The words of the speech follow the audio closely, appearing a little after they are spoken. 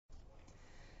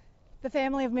The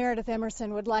family of Meredith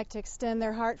Emerson would like to extend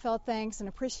their heartfelt thanks and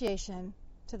appreciation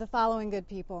to the following good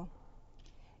people: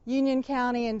 Union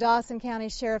County and Dawson County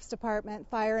Sheriff's Department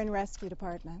Fire and Rescue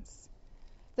Departments,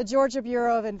 the Georgia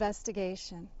Bureau of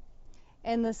Investigation,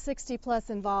 and the 60-plus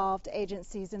involved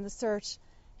agencies in the search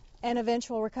and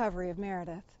eventual recovery of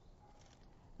Meredith.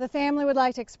 The family would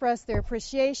like to express their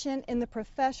appreciation in the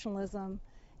professionalism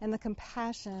and the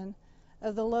compassion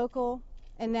of the local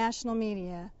and national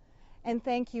media, and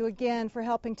thank you again for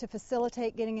helping to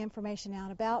facilitate getting information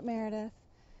out about Meredith,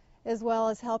 as well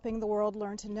as helping the world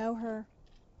learn to know her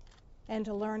and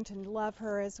to learn to love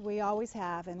her as we always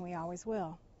have and we always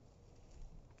will.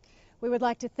 We would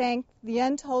like to thank the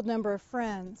untold number of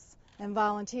friends and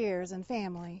volunteers and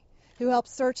family who helped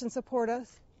search and support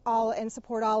us all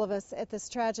of us at this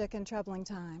tragic and troubling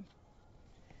time.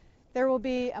 There will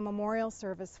be a memorial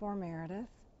service for Meredith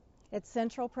at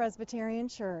Central Presbyterian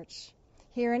Church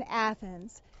here in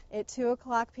Athens at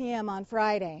 2:00 p.m. on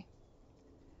Friday.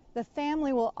 The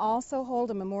family will also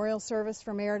hold a memorial service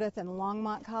for Meredith in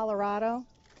Longmont, Colorado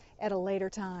at a later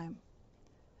time.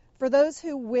 For those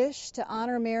who wish to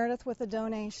honor Meredith with a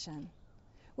donation,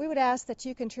 we would ask that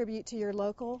you contribute to your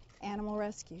local animal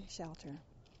rescue shelter.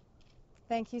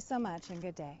 Thank you so much and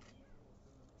good day.